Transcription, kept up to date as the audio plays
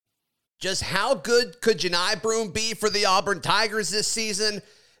Just how good could Johni Broom be for the Auburn Tigers this season?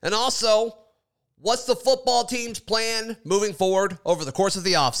 And also, what's the football team's plan moving forward over the course of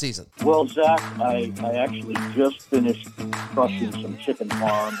the offseason? Well, Zach, I actually just finished crushing some chicken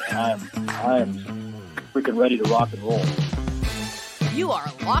farm, and I am freaking ready to rock and roll. You are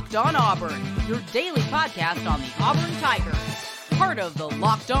Locked On Auburn, your daily podcast on the Auburn Tigers. Part of the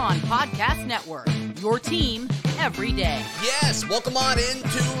Locked On Podcast Network, your team every day. Yes, welcome on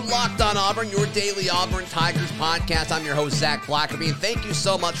into Locked On Auburn, your daily Auburn Tigers podcast. I'm your host, Zach Blackerby, and thank you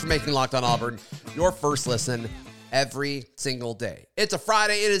so much for making Locked On Auburn your first listen every single day. It's a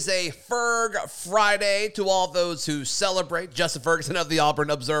Friday. It is a Ferg Friday to all those who celebrate. Justin Ferguson of the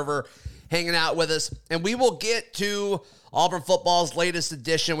Auburn Observer hanging out with us, and we will get to Auburn football's latest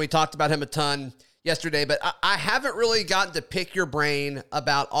edition. We talked about him a ton yesterday, but I haven't really gotten to pick your brain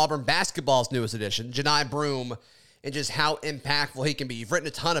about Auburn basketball's newest edition, Johni Broom, and just how impactful he can be. You've written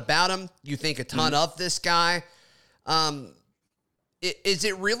a ton about him. You think a ton of this guy. Is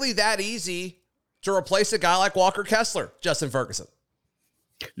it really that easy to replace a guy like Walker Kessler, Justin Ferguson?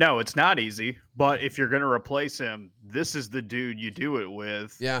 No, it's not easy, but if you're going to replace him, this is the dude you do it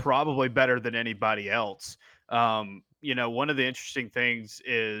with, probably better than anybody else. You know, one of the interesting things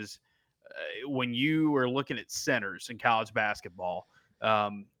is when you are looking at centers in college basketball,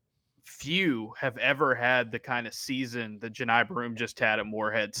 few have ever had the kind of season that Johni Broom just had at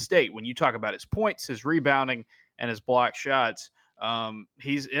Morehead State. When you talk about his points, his rebounding, and his block shots,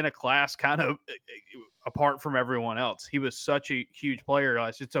 he's in a class kind of apart from everyone else. He was such a huge player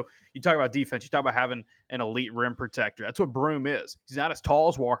last year. So you talk about defense, you talk about having an elite rim protector. That's what Broom is. He's not as tall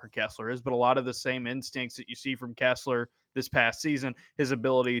as Walker Kessler is, but a lot of the same instincts that you see from Kessler this past season, his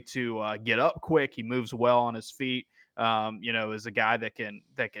ability to get up quick. He moves well on his feet. You know, is a guy that can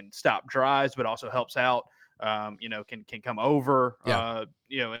stop drives, but also helps out. You know, can come over,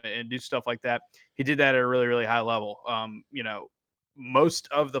 you know, and do stuff like that. He did that at a really, really high level. You know, most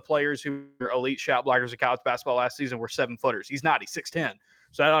of the players who were elite shot blockers in college basketball last season were 7-footers. He's not. He's 6'10".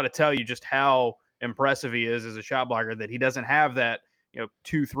 So that ought to tell you just how impressive he is as a shot blocker, that he doesn't have that, you know,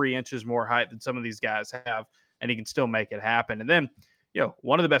 2-3 inches more height than some of these guys have, and he can still make it happen. And then, you know,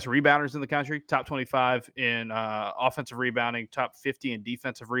 one of the best rebounders in the country, top 25 in offensive rebounding, top 50 in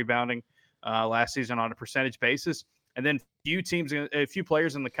defensive rebounding last season on a percentage basis. And then a few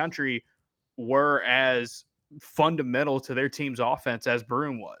players in the country were as fundamental to their team's offense as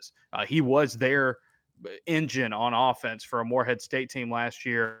Broom was. He was their engine on offense for a Morehead State team last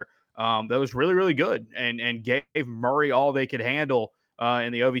year that was really, really good and gave Murray all they could handle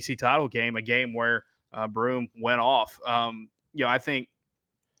in the OVC title game, a game where Broom went off. You know, I think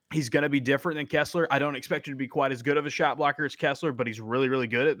he's going to be different than Kessler. I don't expect him to be quite as good of a shot blocker as Kessler, but he's really, really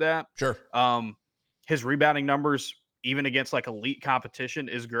good at that. Sure. His rebounding numbers, even against like elite competition,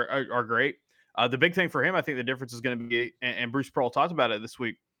 are great. The big thing for him, I think the difference is going to be, and Bruce Pearl talked about it this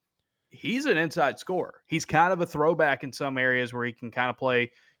week, he's an inside scorer. He's kind of a throwback in some areas where he can kind of play, you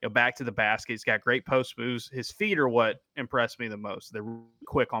know, back to the basket. He's got great post moves. His feet are what impressed me the most. They're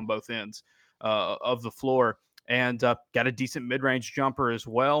quick on both ends of the floor, and got a decent mid-range jumper as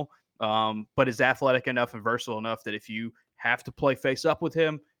well. But is athletic enough and versatile enough that if you have to play face up with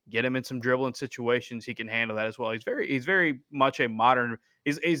him, get him in some dribbling situations, he can handle that as well. He's very much a modern.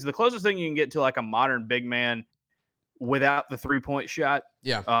 He's the closest thing you can get to like a modern big man without the 3-point shot.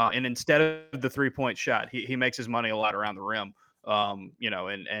 Yeah. And instead of the 3-point shot, he makes his money a lot around the rim. You know,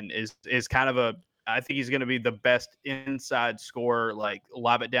 and is kind of I think he's going to be the best inside scorer, like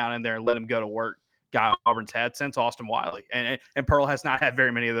lob it down in there and let him go to work guy Auburn's had since Austin Wiley. And Pearl has not had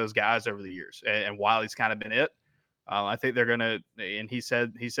very many of those guys over the years. And Wiley's kind of been it. I think they're going to, and he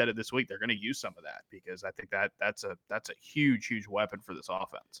said it this week, they're going to use some of that because I think that's a huge, huge weapon for this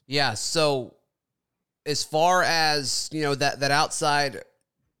offense. Yeah. So as far as, you know, that outside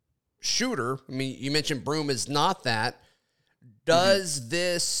shooter, I mean, you mentioned Broom is not that. Does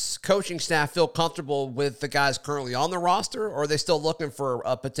this coaching staff feel comfortable with the guys currently on the roster, or are they still looking for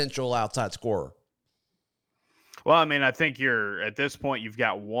a potential outside scorer? Well, I mean, I think at this point, you've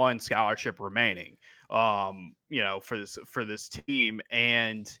got one scholarship remaining, you know, for this team,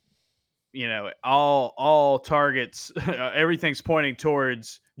 and, you know, all targets, everything's pointing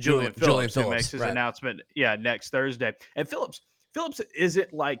towards Julian Phillips, who makes his announcement, next Thursday. And Phillips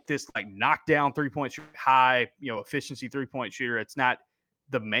isn't like this like knockdown 3-point shooter, high, you know, efficiency 3-point shooter. It's not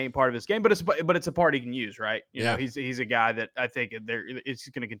the main part of his game, but it's a part he can use, right? You know, he's a guy that I think it's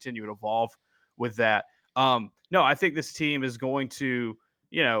going to continue to evolve with that. No, I think this team is going to,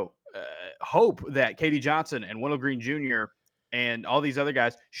 you know, hope that KD Johnson and Wendell Green Jr. and all these other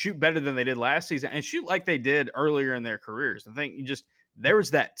guys shoot better than they did last season and shoot like they did earlier in their careers. I think there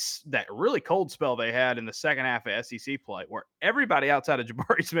was that really cold spell they had in the second half of SEC play where everybody outside of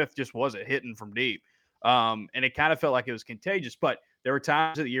Jabari Smith just wasn't hitting from deep. And it kind of felt like it was contagious. But there were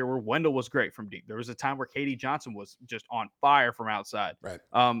times of the year where Wendell was great from deep. There was a time where Katie Johnson was just on fire from outside. Right.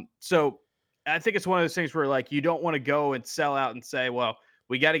 So I think it's one of those things where, like, you don't want to go and sell out and say, well,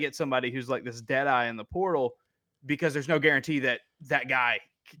 we got to get somebody who's like this dead eye in the portal, because there's no guarantee that that guy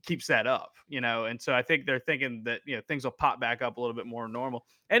keeps that up, And so I think they're thinking that, things will pop back up a little bit more normal.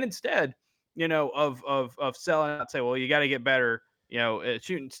 And instead, of selling out, say, well, you got to get better,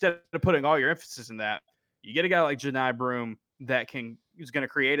 instead of putting all your emphasis in that, you get a guy like Johni Broom that is going to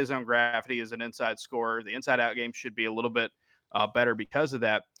create his own gravity as an inside scorer. The inside out game should be a little bit better because of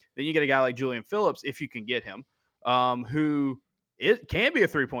that. Then you get a guy like Julian Phillips, if you can get him, who it can be a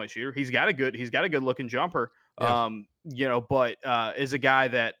 3-point shooter. He's got a good looking jumper. Yeah. But is a guy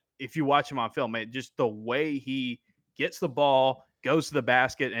that, if you watch him on film, man, just the way he gets the ball, goes to the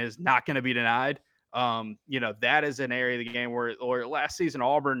basket, and is not going to be denied. That is an area of the game where last season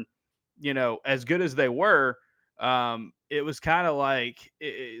Auburn, as good as they were, it was kind of like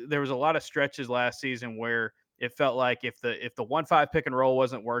there was a lot of stretches last season where it felt like if the 1-5 pick and roll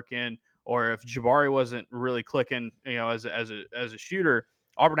wasn't working, or if Jabari wasn't really clicking, as a shooter,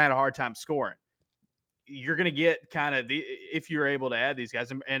 Auburn had a hard time scoring. You're going to get kind of if you're able to add these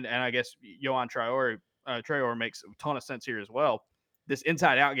guys, and I guess Yohan Traore makes a ton of sense here as well. This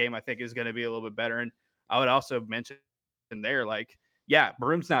inside out game, I think, is going to be a little bit better. And I would also mention there, like, yeah,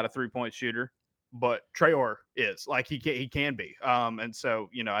 Broom's not a 3-point shooter, but Traore is. Like, he can be. And so,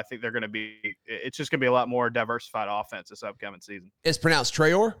 I think they're going to be. It's just going to be a lot more diversified offense this upcoming season. It's pronounced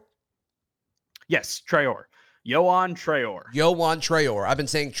Traore? Yes, Traore. Yohan Traore. I've been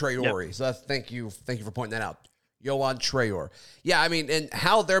saying Traore, yep. So thank you for pointing that out. Yohan Traore. Yeah, I mean, and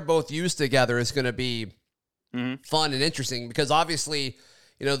how they're both used together is going to be fun and interesting, because obviously,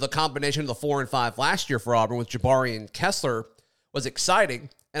 the combination of the 4 and 5 last year for Auburn with Jabari and Kessler was exciting,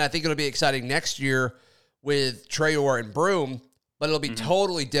 and I think it'll be exciting next year with Traore and Broom, but it'll be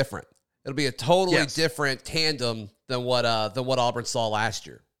totally different. It'll be a totally different tandem than what Auburn saw last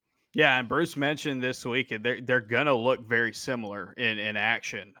year. Yeah, and Bruce mentioned this week they're going to look very similar in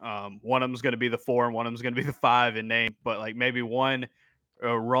action. One of them's going to be the 4 and one of them's going to be the 5 in name, but like maybe one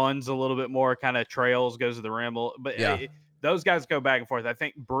runs a little bit more, kind of trails, goes to the rim. But those guys go back and forth. I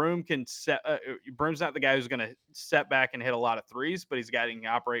think Broom can set. Broom's not the guy who's going to step back and hit a lot of threes, but he's a guy who can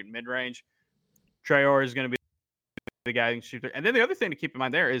operate in mid range. Traore is going to be the guy who can shoot. And then the other thing to keep in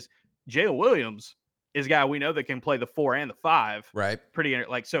mind there is Jalen Williams is a guy we know that can play the 4 and the 5. Right.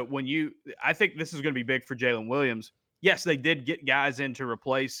 So I think this is going to be big for Jalen Williams. Yes, they did get guys in to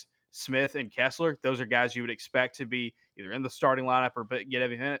replace Smith and Kessler. Those are guys you would expect to be either in the starting lineup or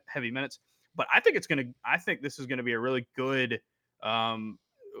get heavy minutes. But I think this is going to be a really good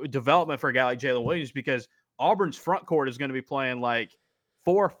development for a guy like Jalen Williams, because Auburn's front court is going to be playing like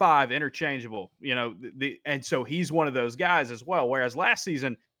 4 or 5 interchangeable, and so he's one of those guys as well. Whereas last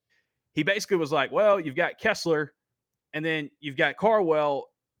season, he basically was like, well, you've got Kessler and then you've got Carwell,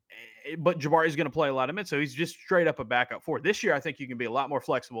 but Jabari's going to play a lot of minutes. So he's just straight up a backup 4. This year, I think you can be a lot more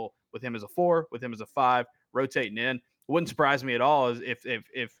flexible with him as a 4, with him as a 5, rotating in. It wouldn't surprise me at all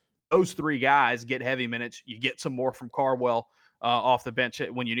if those 3 guys get heavy minutes, you get some more from Carwell off the bench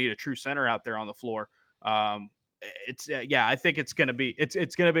when you need a true center out there on the floor. I think it's going to be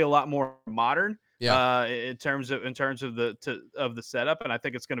a lot more modern. Yeah. In terms of the setup, and I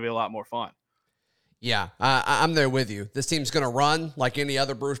think it's going to be a lot more fun. Yeah, I'm there with you. This team's going to run like any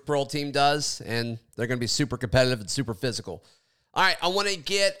other Bruce Pearl team does, and they're going to be super competitive and super physical. All right, I want to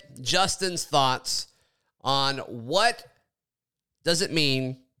get Justin's thoughts on what does it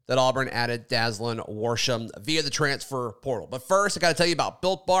mean that Auburn added Dazzlin Worsham via the transfer portal. But first, I got to tell you about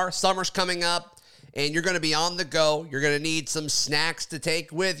Built Bar. Summer's coming up, and you're going to be on the go. You're going to need some snacks to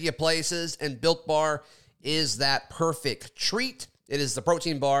take with you places, and Built Bar is that perfect treat. It is the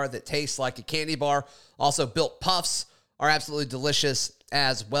protein bar that tastes like a candy bar. Also, Built Puffs are absolutely delicious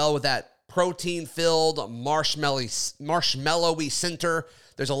as well with that protein-filled, marshmallowy center.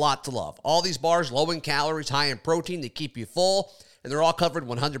 There's a lot to love. All these bars, low in calories, high in protein. They keep you full, and they're all covered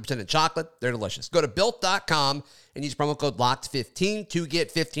 100% in chocolate. They're delicious. Go to Built.com and use promo code LOCKED15 to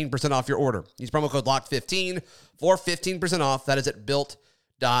get 15% off your order. Use promo code LOCKED15 for 15% off. That is at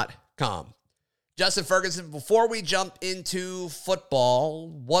Built.com. Justin Ferguson, before we jump into football,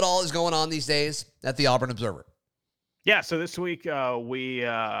 what all is going on these days at the Auburn Observer? Yeah, so this week we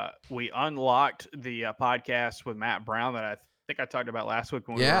unlocked the podcast with Matt Brown that I think I talked about last week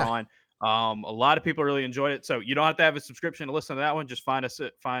when we were on. A lot of people really enjoyed it. So you don't have to have a subscription to listen to that one. Just find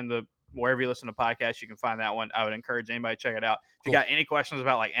the wherever you listen to podcasts, you can find that one. I would encourage anybody to check it out. If you got any questions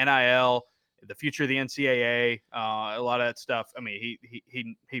about like NIL, the future of the NCAA, a lot of that stuff, I mean,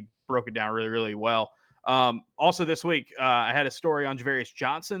 he broke it down really, really well. Also this week, I had a story on Javarius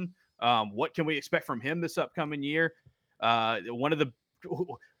Johnson. What can we expect from him this upcoming year? One of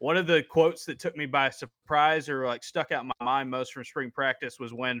the quotes that took me by surprise or like stuck out in my mind most from spring practice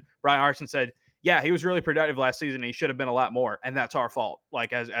was when Brian Harsin said, yeah, he was really productive last season. And he should have been a lot more. And that's our fault,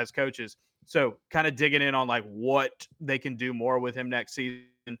 like as coaches. So kind of digging in on like what they can do more with him next season.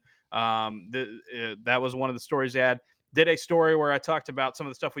 That was one of the stories I had. Did a story where I talked about some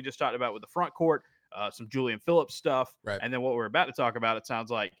of the stuff we just talked about with the front court, some Julian Phillips stuff. Right. And then what we're about to talk about, it sounds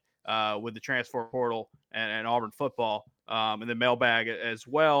like, with the transfer portal and Auburn football, and the mailbag as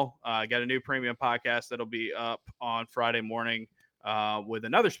well. Got a new premium podcast that'll be up on Friday morning with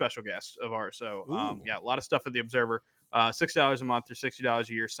another special guest of ours. So, yeah, a lot of stuff at the Observer. $6 a month or $60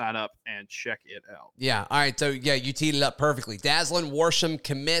 a year. Sign up and check it out. Yeah. All right. So, yeah, you teed it up perfectly. Dazzlin Worsham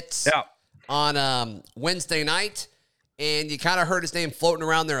commits on Wednesday night, and you kind of heard his name floating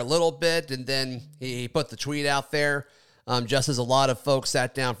around there a little bit, and then he put the tweet out there just as a lot of folks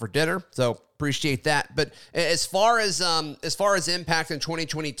sat down for dinner. So, appreciate that. But as far as impact in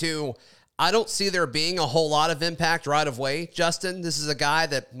 2022, I don't see there being a whole lot of impact right away, Justin. This is a guy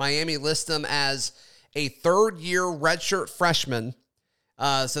that Miami lists him as a third-year redshirt freshman.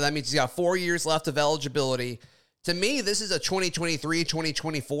 So that means he's got 4 years left of eligibility. To me, this is a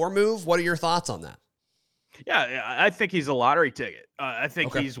 2023-2024 move. What are your thoughts on that? Yeah, I think he's a lottery ticket. I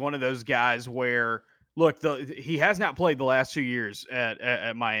think he's one of those guys where, look, he has not played the last 2 years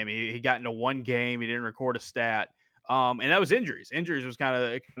at Miami. He got into one game. He didn't record a stat. And that was injuries. Injuries was kind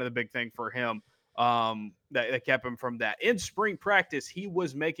of the big thing for him that kept him from that. In spring practice, he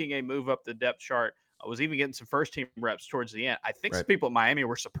was making a move up the depth chart. I was even getting some first-team reps towards the end. I think some people at Miami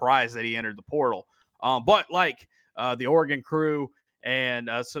were surprised that he entered the portal. But like the Oregon crew and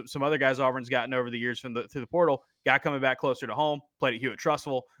some other guys Auburn's gotten over the years through the portal, guy coming back closer to home, played at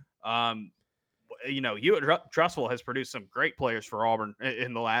Hewitt-Trussville. Hewitt-Trussville has produced some great players for Auburn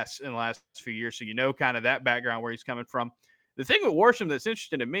in the last few years. So kind of that background where he's coming from. The thing with Worsham that's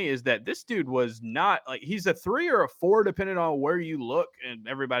interesting to me is that this dude was not like he's a 3 or a 4 depending on where you look, and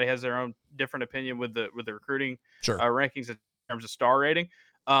everybody has their own different opinion with the recruiting rankings in terms of star rating.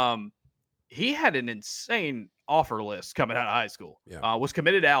 He had an insane offer list coming out of high school. Was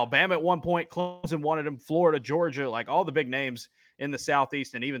committed to Alabama at one point. Clemson wanted him, Florida, Georgia, like all the big names in the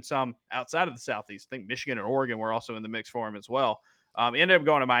Southeast and even some outside of the Southeast. I think Michigan and Oregon were also in the mix for him as well. Ended up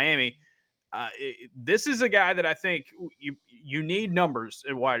going to Miami. This is a guy that I think you need numbers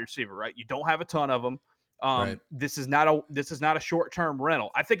at wide receiver, right? You don't have a ton of them. This is not a short-term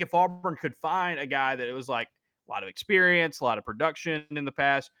rental. I think if Auburn could find a guy that it was like a lot of experience, a lot of production in the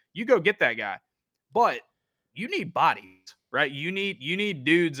past, you go get that guy. But you need bodies, right? You need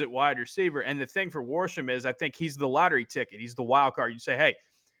dudes at wide receiver. And the thing for Worsham is I think he's the lottery ticket. He's the wild card. You say, hey,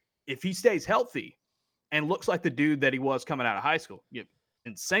 if he stays healthy and looks like the dude that he was coming out of high school,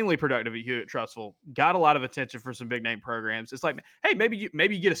 insanely productive at Hewitt-Trussville, got a lot of attention for some big name programs. It's like, hey, maybe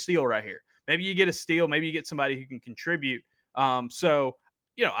you get a steal right here. Maybe you get a steal. Maybe you get somebody who can contribute. So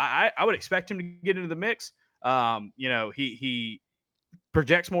I would expect him to get into the mix. He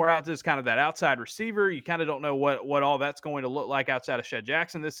projects more out as kind of that outside receiver. You kind of don't know what all that's going to look like outside of Shed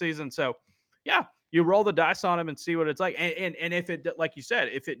Jackson this season. So yeah, you roll the dice on him and see what it's like. And if it, like you said,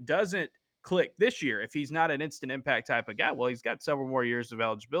 if it doesn't click this year, if he's not an instant impact type of guy, well, he's got several more years of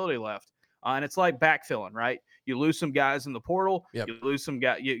eligibility left. And it's like backfilling, right? You lose some guys in the portal. You lose some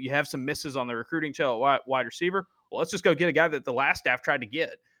guys. You have some misses on the recruiting trail at wide receiver. Well, let's just go get a guy that the last staff tried to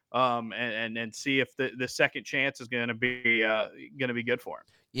get, and see if the second chance is going to be good for him.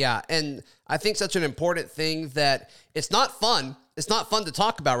 Yeah, and I think such an important thing that it's not fun. It's not fun to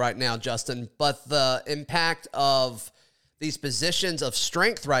talk about right now, Justin, but the impact of these positions of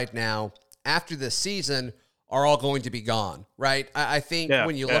strength right now after this season are all going to be gone, right? I think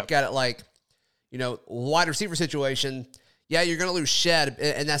when you look at it like, wide receiver situation, you're going to lose Shed,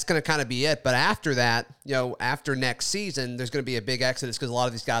 and that's going to kind of be it. But after that, after next season, there's going to be a big exodus because a lot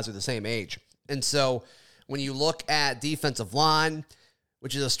of these guys are the same age. And so when you look at defensive line,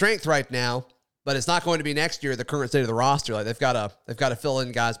 which is a strength right now, but it's not going to be next year, the current state of the roster. Like they've got to fill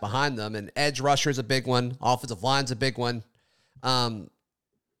in guys behind them, and edge rusher is a big one. Offensive line's a big one.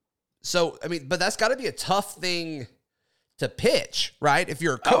 So, I mean, but that's got to be a tough thing to pitch, right? If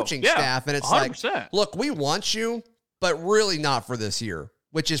you're a coaching staff and it's 100%. Like, look, we want you, but really not for this year,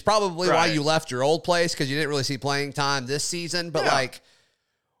 which is probably why you left your old place because you didn't really see playing time this season. But like,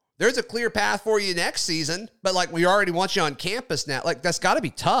 there's a clear path for you next season, but like we already want you on campus now. Like that's got to be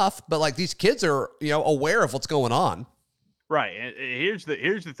tough, but like these kids are, aware of what's going on. Right. And here's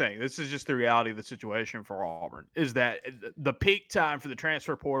the thing. This is just the reality of the situation for Auburn is that the peak time for the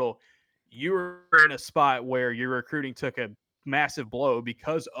transfer portal, you were in a spot where your recruiting took a massive blow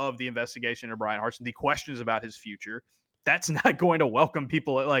because of the investigation into Brian Harsin, the questions about his future. That's not going to welcome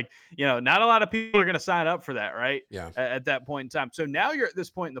people. Not a lot of people are going to sign up for that, right? Yeah. At that point in time. So now you're at this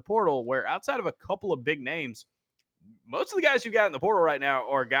point in the portal where outside of a couple of big names, most of the guys you got in the portal right now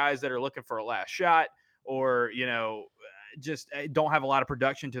are guys that are looking for a last shot or, just don't have a lot of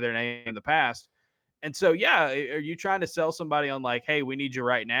production to their name in the past. And so, yeah, are you trying to sell somebody on like, hey, we need you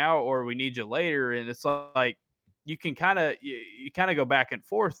right now or we need you later? And it's like you can kind of go back and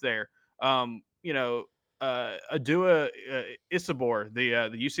forth there. Adua Isabor, the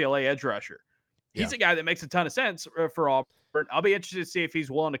UCLA edge rusher. He's a guy that makes a ton of sense for Auburn. I'll be interested to see if he's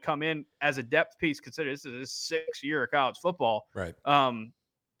willing to come in as a depth piece, considering this is his 6th year of college football. Right.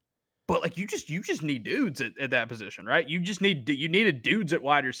 But like you just need dudes at that position, right? You needed dudes at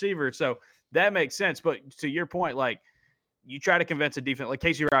wide receiver. So that makes sense. But to your point, like you try to convince a defense like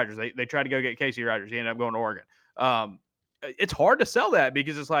Casey Rogers, they tried to go get Casey Rogers. He ended up going to Oregon. It's hard to sell that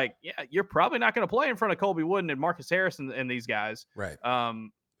because it's like, yeah, you're probably not going to play in front of Colby Wooden and Marcus Harris and these guys. Right.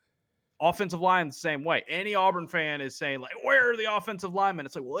 Offensive line the same way. Any Auburn fan is saying like, where are the offensive linemen?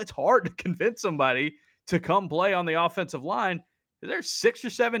 It's like, well, it's hard to convince somebody to come play on the offensive line. There's 6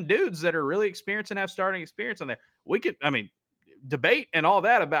 or 7 dudes that are really experienced and have starting experience on there. We could, debate and all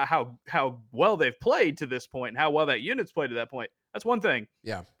that about how well they've played to this point and how well that unit's played to that point. That's one thing.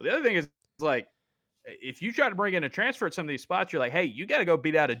 Yeah. But the other thing is like, if you try to bring in a transfer at some of these spots, you're like, hey, you got to go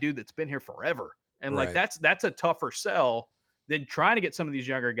beat out a dude that's been here forever. And like, that's a tougher sell than trying to get some of these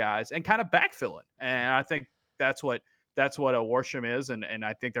younger guys and kind of backfill it. And I think that's what a Worsham is. And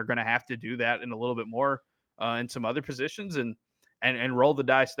I think they're going to have to do that in a little bit more in some other positions and roll the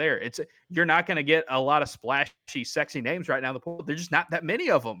dice there. You're not going to get a lot of splashy, sexy names right now in the pool. There's just not that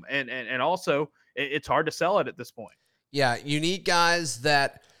many of them. And also it's hard to sell it at this point. Yeah. You need guys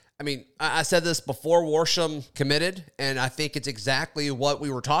that, I said this before Worsham committed, and I think it's exactly what we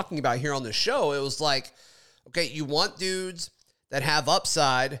were talking about here on the show. It was like, okay, you want dudes that have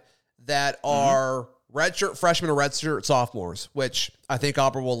upside that are redshirt freshmen or redshirt sophomores, which I think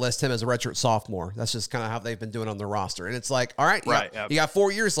Auburn will list him as a redshirt sophomore. That's just kind of how they've been doing on their roster. And it's like, all right, you got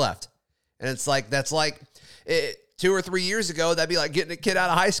 4 years left. And it's like, that's like 2 or 3 years ago, that'd be like getting a kid out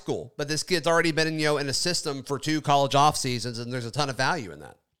of high school. But this kid's already been in a system for 2 college off seasons, and there's a ton of value in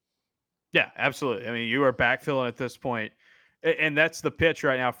that. Yeah, absolutely. You are backfilling at this point. And that's the pitch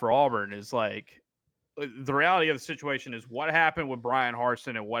right now for Auburn is like, the reality of the situation is what happened with Brian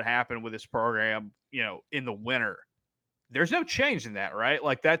Harsin and what happened with this program, in the winter. There's no change in that, right?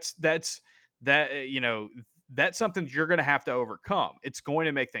 Like that's something you're going to have to overcome. It's going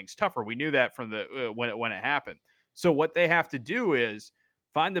to make things tougher. We knew that from the when it happened. So what they have to do is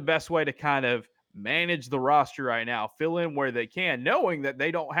find the best way to kind of manage the roster right now, fill in where they can, knowing that they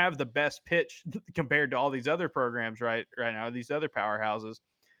don't have the best pitch compared to all these other programs right now, these other powerhouses.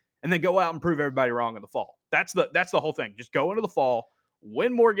 And then go out and prove everybody wrong in the fall. That's the whole thing. Just go into the fall,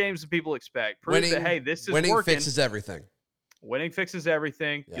 win more games than people expect. Prove that, hey, this is winning working. Fixes everything. Winning fixes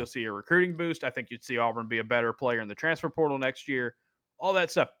everything. Yeah. You'll see a recruiting boost. I think you'd see Auburn be a better player in the transfer portal next year. All that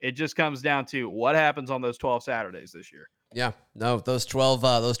stuff. It just comes down to what happens on those 12 Saturdays this year. Yeah. No, those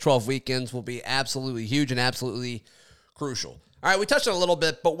 12 weekends will be absolutely huge and absolutely crucial. All right, we touched on it a little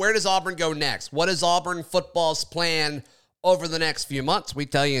bit, but where does Auburn go next? What is Auburn football's plan over the next few months? We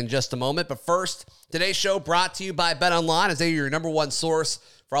tell you in just a moment. But first, today's show brought to you by BetOnline, as they are your number one source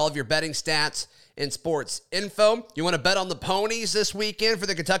for all of your betting stats and sports info. You want to bet on the ponies this weekend for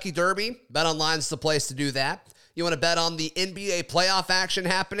the Kentucky Derby? BetOnline's the place to do that. You want to bet on the NBA playoff action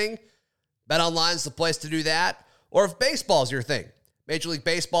happening? BetOnline's the place to do that. Or if baseball's your thing, Major League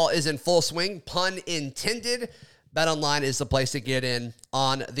Baseball is in full swing, pun intended, BetOnline is the place to get in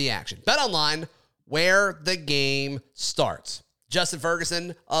on the action. BetOnline, where the game starts. Justin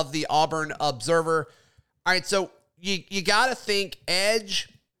Ferguson of the Auburn Observer. All right, so you got to think edge,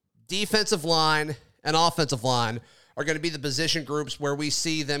 defensive line, and offensive line are going to be the position groups where we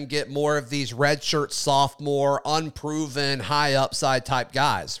see them get more of these redshirt sophomore, unproven, high upside type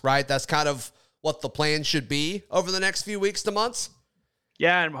guys, right? That's kind of what the plan should be over the next few weeks to months.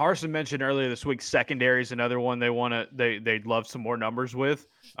 Yeah, and Harsin mentioned earlier this week, secondary is another one they'd love some more numbers with,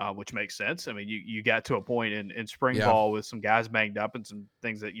 which makes sense. You got to a point in spring ball with some guys banged up and some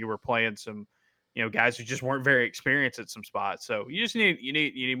things that you were playing some, guys who just weren't very experienced at some spots. So you just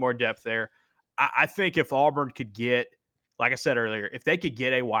need more depth there. I think if Auburn could get like I said earlier, if they could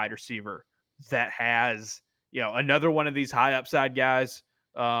get a wide receiver that has, another one of these high upside guys,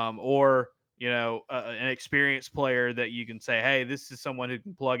 or an experienced player that you can say, hey, this is someone who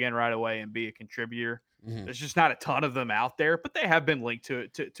can plug in right away and be a contributor. Mhm. There's just not a ton of them out there, but they have been linked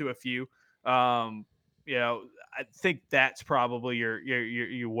to a few. I think that's probably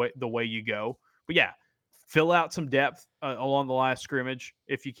the way you go. But yeah, fill out some depth along the line of scrimmage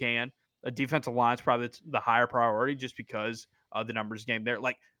if you can. A defensive line is probably the higher priority just because of the numbers game there.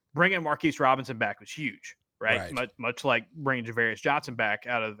 Like bringing Marquise Robinson back was huge, right? Much like bringing Javarius Johnson back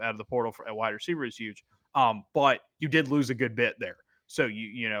out of the portal for a wide receiver is huge. But you did lose a good bit there. So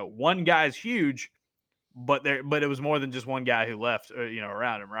one guy's huge, but it was more than just one guy who left,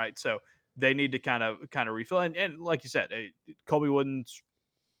 around him, right? So they need to kind of refill. And like you said, Colby Wooden's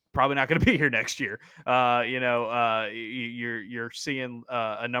probably not going to be here next year. You're seeing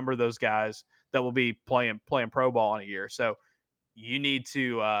a number of those guys that will be playing pro ball in a year. So you need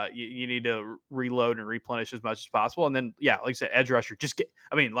to reload and replenish as much as possible. And then, like I said, edge rusher, get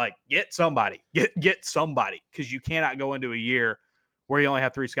somebody, get somebody, because you cannot go into a year where you only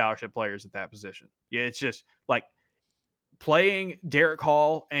have 3 scholarship players at that position. Yeah, it's just like playing Derek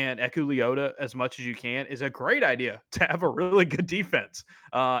Hall and Eku Leota as much as you can is a great idea to have a really good defense.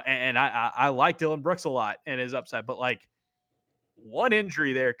 And I like Dylan Brooks a lot and his upside, but like one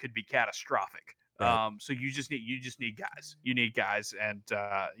injury there could be catastrophic. Right. So you just need guys. You need guys, and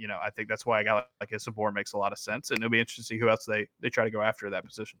I think that's why a guy like Issabor makes a lot of sense, and it'll be interesting to see who else they try to go after that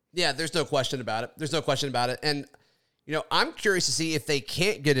position. Yeah, there's no question about it. And I'm curious to see if they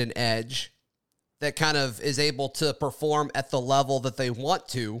can't get an edge that kind of is able to perform at the level that they want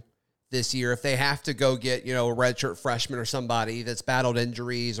to this year. If they have to go get, a redshirt freshman or somebody that's battled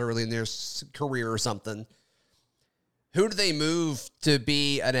injuries early in their career or something, who do they move to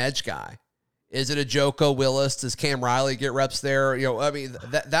be an edge guy? Is it a Joko Willis? Does Cam Riley get reps there?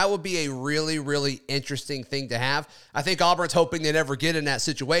 That would be a really, really interesting thing to have. I think Auburn's hoping they never get in that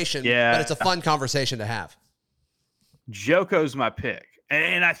situation, but it's a fun conversation to have. Joko's my pick.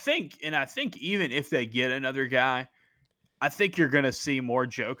 And I think even if they get another guy, I think you're going to see more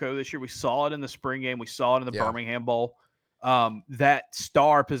Joko this year. We saw it in the spring game. We saw it in the Birmingham Bowl. That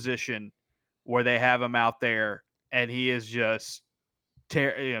star position where they have him out there and he is just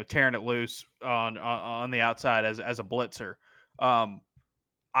tearing it loose on the outside as a blitzer.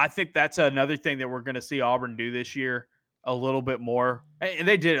 I think that's another thing that we're going to see Auburn do this year a little bit more. And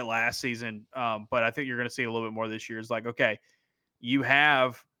they did it last season, but I think you're going to see a little bit more this year. It's like, okay, you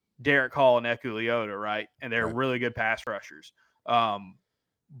have Derek Hall and Eku Leota, right? And they're really good pass rushers.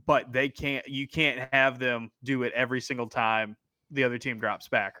 But you can't have them do it every single time the other team drops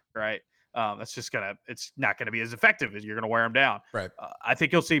back, right? It's not going to be as effective as you're going to wear them down. Right. I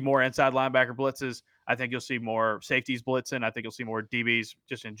think you'll see more inside linebacker blitzes. I think you'll see more safeties blitzing. I think you'll see more DBs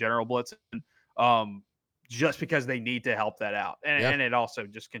just in general blitzing. Just because they need to help that out. And it also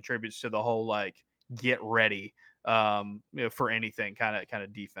just contributes to the whole, like, get ready for anything kind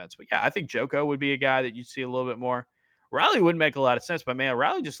of defense. But yeah, I think Joko would be a guy that you'd see a little bit more. Riley wouldn't make a lot of sense, but man,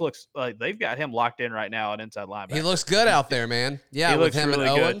 Riley just looks like they've got him locked in right now at inside linebacker. He looks good out there, man. Yeah, with him really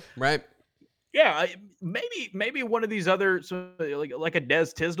and Owen, good. Right? Yeah, maybe one of these other like a Des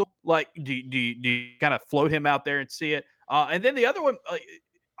Tisdale. Like, do you kind of float him out there and see it? And then the other one,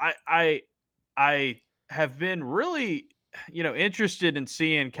 I have been really interested in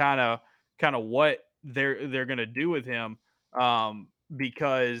seeing kind of what they're going to do with him,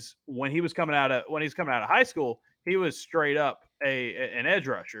 because when he's coming out of high school, he was straight up an edge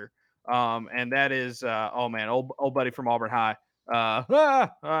rusher, and that is old buddy from Auburn High.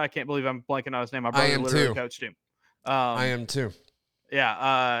 I can't believe I'm blanking on his name. My brother literally coached him. I am too. Yeah,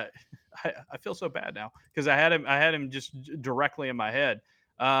 I feel so bad now because I had him just directly in my head.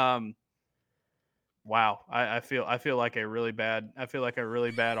 Wow, I feel like a really bad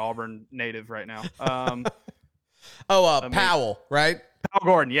Auburn native right now. Powell, right? Powell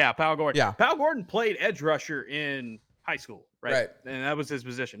Gordon, yeah, Powell Gordon. Yeah, Powell Gordon played edge rusher in high school, right? And that was his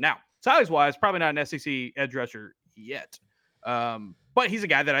position. Now, size-wise, probably not an SEC edge rusher yet, but he's a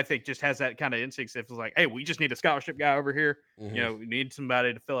guy that I think just has that kind of instinct. If it's like, hey, we just need a scholarship guy over here, we need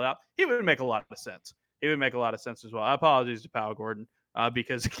somebody to fill it out. He would make a lot of sense. He would make a lot of sense as well. I apologize to Powell Gordon.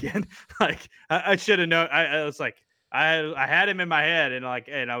 Because again, like I should have known. I was like, I had him in my head, and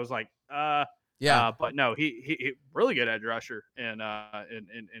I was like, but no, he really good edge rusher in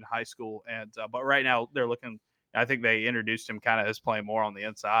high school, and but right now they're looking. I think they introduced him kind of as playing more on the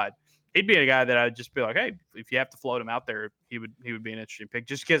inside. He'd be a guy that I'd just be like, hey, if you have to float him out there, he would be an interesting pick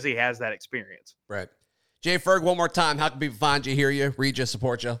just because he has that experience. Right. Jay Ferg, one more time, how can people find you, hear you, read you,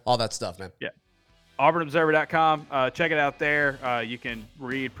 support you, all that stuff, man? Yeah. AuburnObserver.com. Check it out there. You can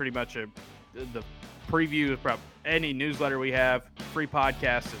read pretty much the preview of any newsletter we have, free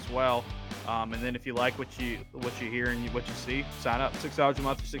podcast as well. And then if you like what you hear and what you see, sign up. $6 a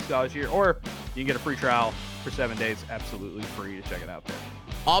month or $6 a year, or you can get a free trial for 7 days, absolutely free to check it out there.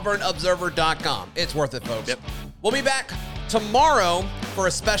 AuburnObserver.com. It's worth it, folks. Yep. We'll be back tomorrow for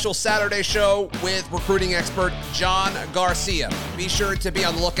a special Saturday show with recruiting expert John Garcia. Be sure to be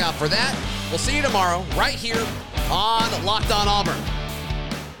on the lookout for that. We'll see you tomorrow right here on Locked On Auburn.